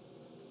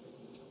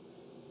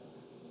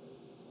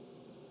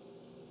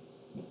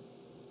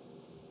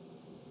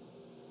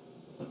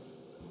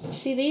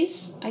 See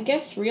these? I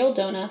guess real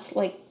donuts,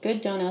 like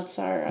good donuts,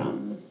 are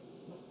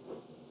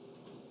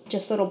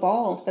just little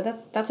balls, but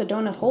that's a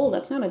donut hole.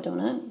 That's not a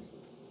donut.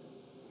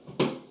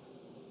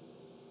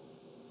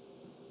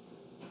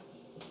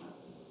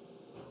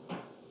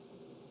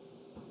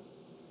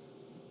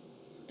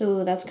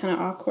 Ooh, that's kind of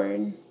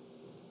awkward.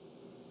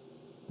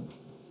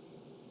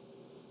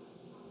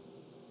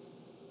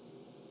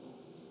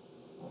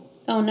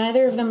 Oh,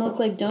 neither of them look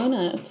like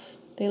donuts.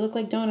 They look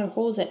like donut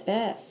holes at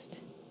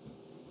best.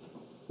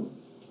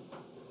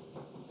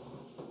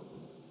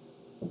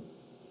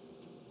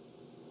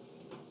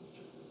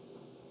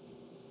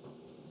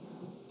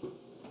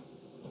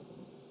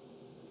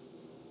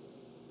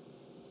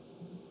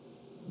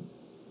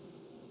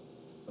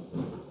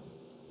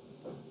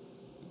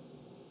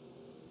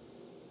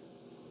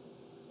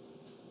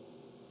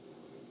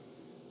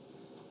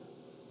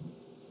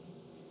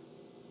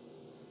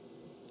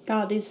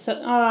 God, these so...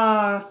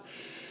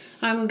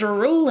 I'm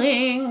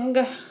drooling.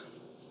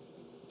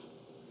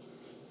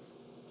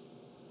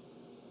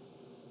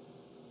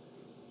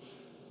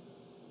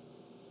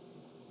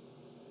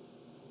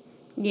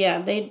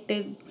 Yeah,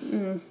 they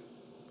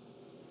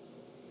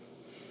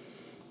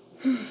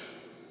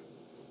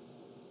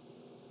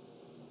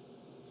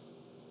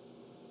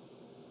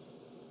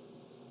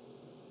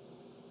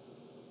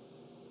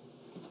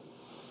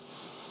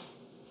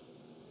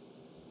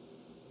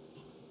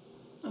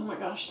Oh my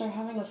gosh, they're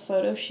having a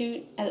photo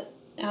shoot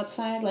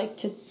outside, like,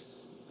 to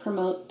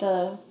promote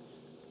the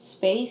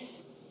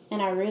space,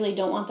 and I really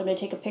don't want them to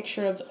take a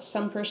picture of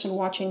some person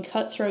watching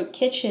Cutthroat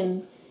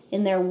Kitchen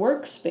in their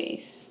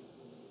workspace.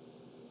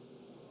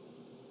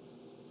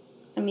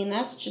 I mean,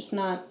 that's just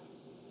not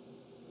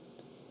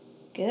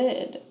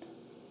good.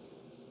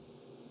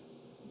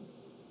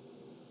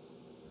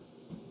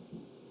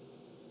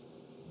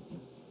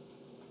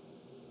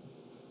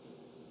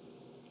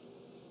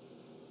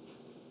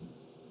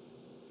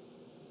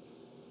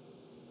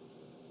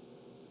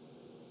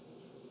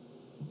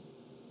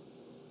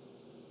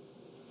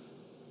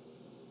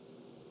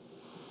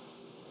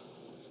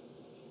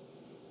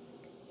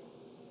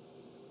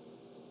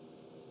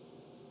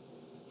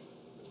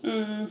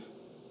 Mm.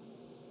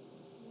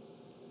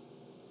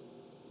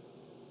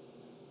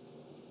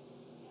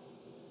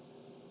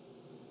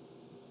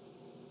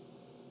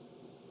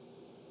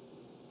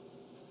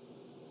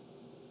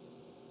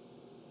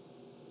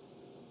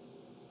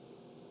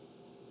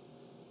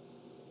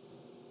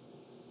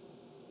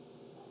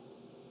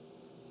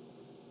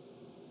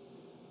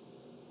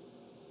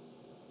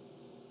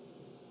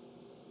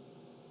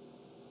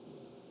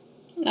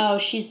 Oh,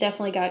 she's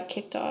definitely got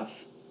kicked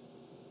off.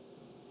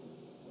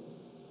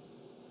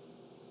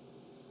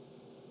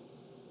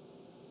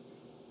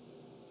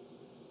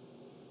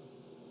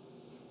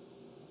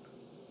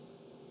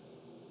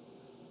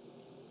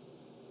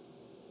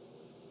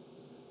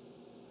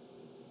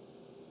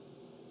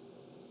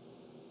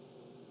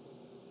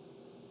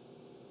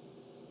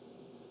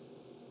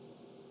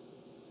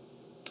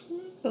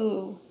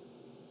 Ooh.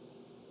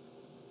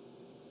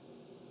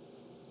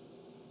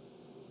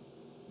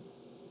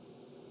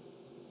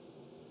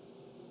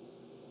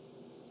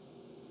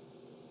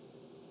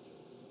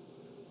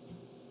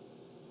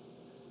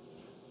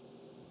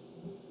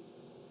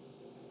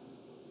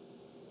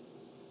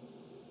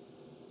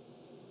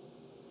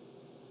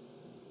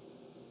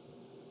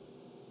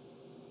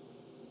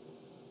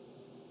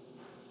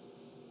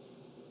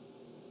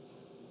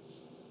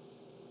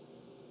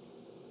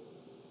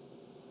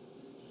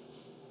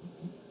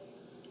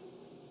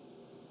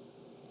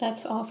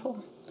 That's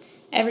awful.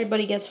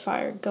 Everybody gets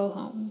fired. Go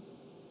home.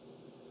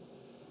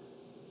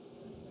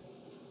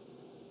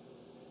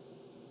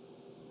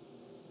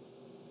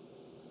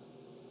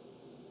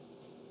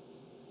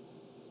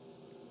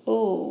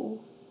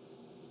 Ooh.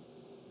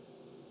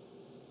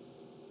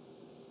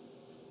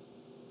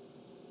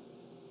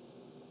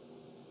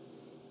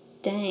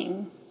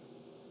 Dang.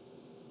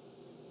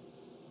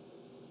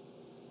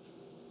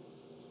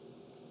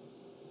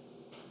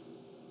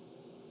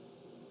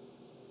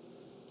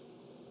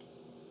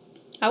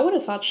 I would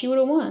have thought she would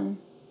have won.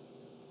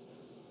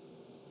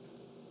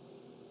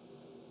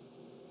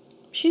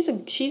 She's a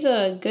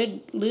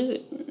good loser.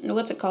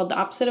 What's it called? The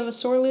opposite of a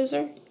sore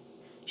loser?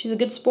 She's a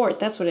good sport.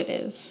 That's what it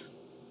is.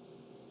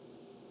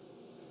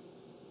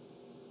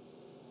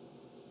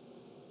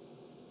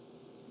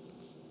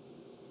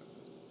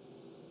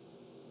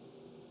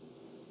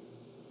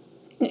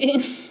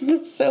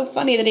 It's so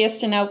funny that he has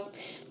to now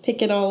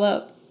pick it all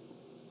up.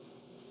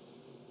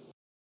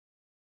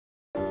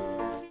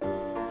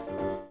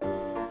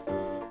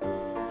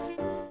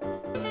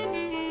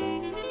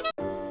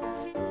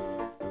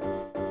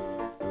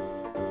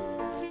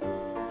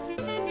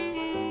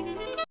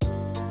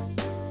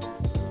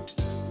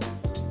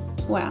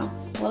 Wow.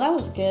 Well, that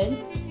was good.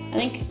 I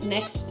think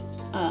next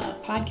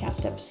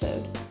podcast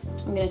episode,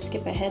 I'm going to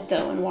skip ahead,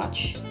 though, and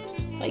watch,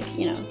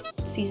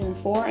 season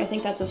 4. I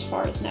think that's as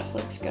far as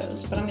Netflix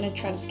goes. But I'm going to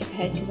try to skip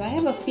ahead because I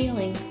have a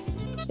feeling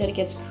that it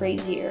gets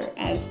crazier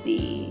as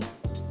the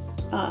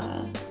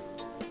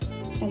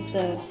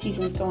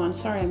seasons go on.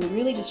 Sorry, I'm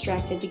really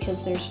distracted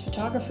because there's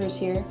photographers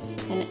here,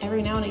 and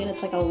every now and again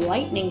it's like a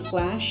lightning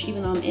flash,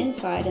 even though I'm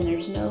inside and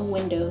there's no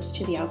windows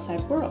to the outside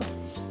world.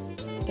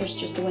 There's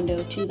just a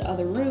window to the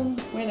other room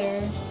where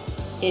there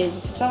is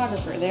a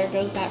photographer. There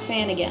goes that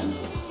fan again.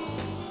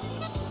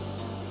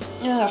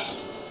 Ugh.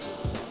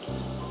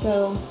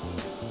 So,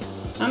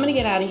 I'm gonna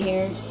get out of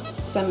here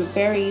because I'm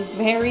very,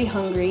 very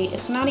hungry.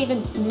 It's not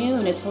even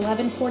noon, it's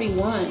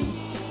 11:41.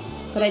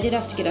 But I did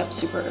have to get up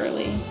super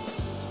early.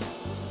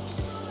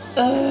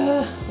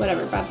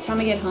 Whatever. By the time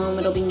I get home,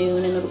 it'll be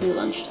noon and it'll be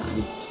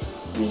lunchtime.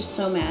 I'm just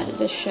so mad.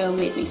 This show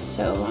made me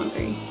so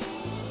hungry.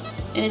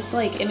 And it's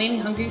like, it made me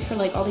hungry for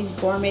like all these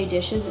gourmet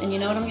dishes. And you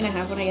know what I'm gonna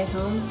have when I get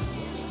home?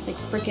 Like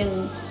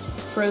freaking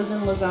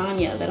frozen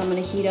lasagna that I'm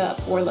gonna heat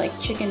up. Or like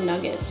chicken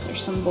nuggets or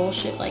some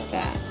bullshit like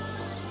that.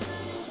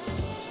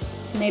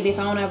 Maybe if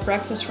I want to have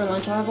breakfast for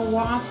lunch, I'll have a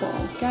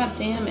waffle. God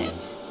damn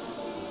it.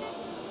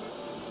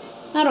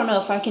 I don't know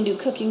if I can do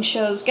cooking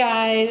shows,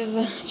 guys.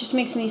 It just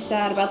makes me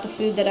sad about the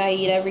food that I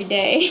eat every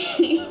day.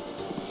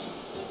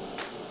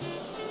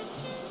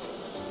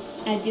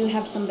 I do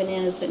have some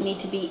bananas that need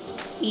to be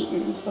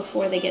eaten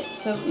before they get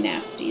so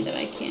nasty that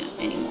I can't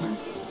anymore.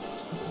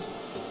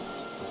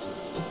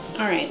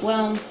 Alright,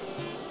 well,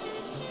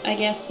 I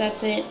guess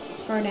that's it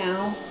for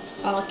now.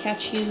 I'll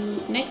catch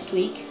you next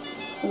week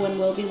when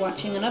we'll be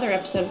watching another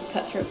episode of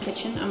Cutthroat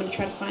Kitchen. I'm going to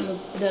try to find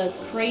the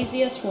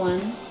craziest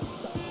one.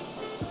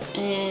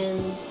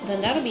 And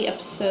then that'll be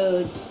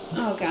episode...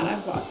 Oh god,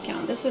 I've lost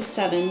count. This is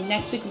 7.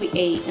 Next week will be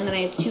 8. And then I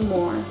have 2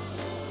 more.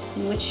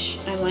 In which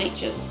I might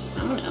just...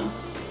 I don't know.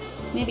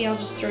 Maybe I'll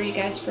just throw you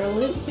guys for a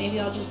loop. Maybe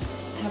I'll just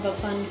have a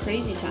fun,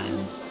 crazy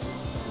time.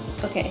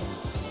 Okay.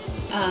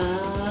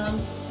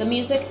 The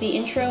music, the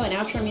intro and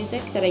outro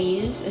music that I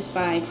use is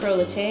by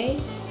Proleter.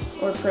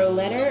 Or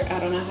Proleter. I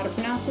don't know how to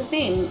pronounce his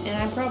name.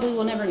 And I probably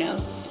will never know.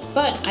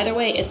 But either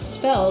way, it's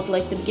spelled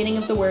like the beginning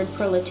of the word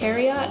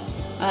proletariat.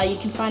 You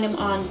can find him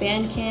on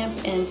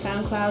Bandcamp and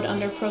SoundCloud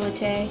under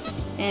Proleter,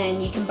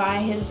 and you can buy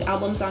his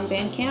albums on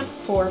Bandcamp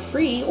for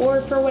free or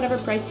for whatever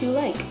price you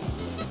like.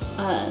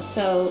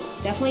 So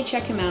definitely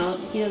check him out.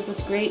 He does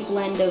this great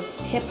blend of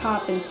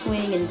hip-hop and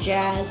swing and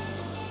jazz,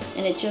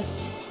 and it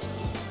just,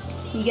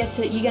 you get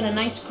a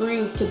nice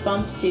groove to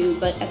bump to,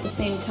 but at the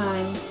same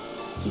time,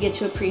 you get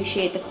to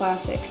appreciate the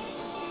classics.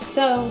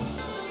 So,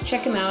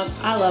 check him out.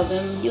 I love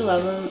him. You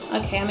love him.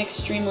 Okay, I'm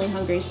extremely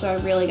hungry, so I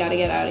really gotta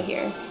get out of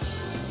here.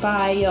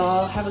 Bye,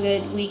 y'all. Have a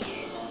good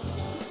week.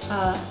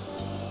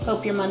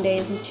 Hope your Monday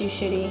isn't too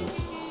shitty.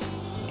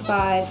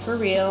 Bye, for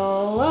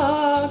real.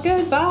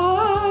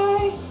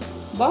 Goodbye.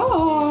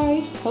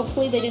 Bye.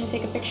 Hopefully they didn't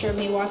take a picture of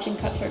me watching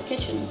Cutthroat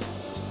Kitchen.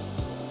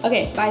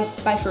 Okay, bye.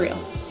 Bye, for real.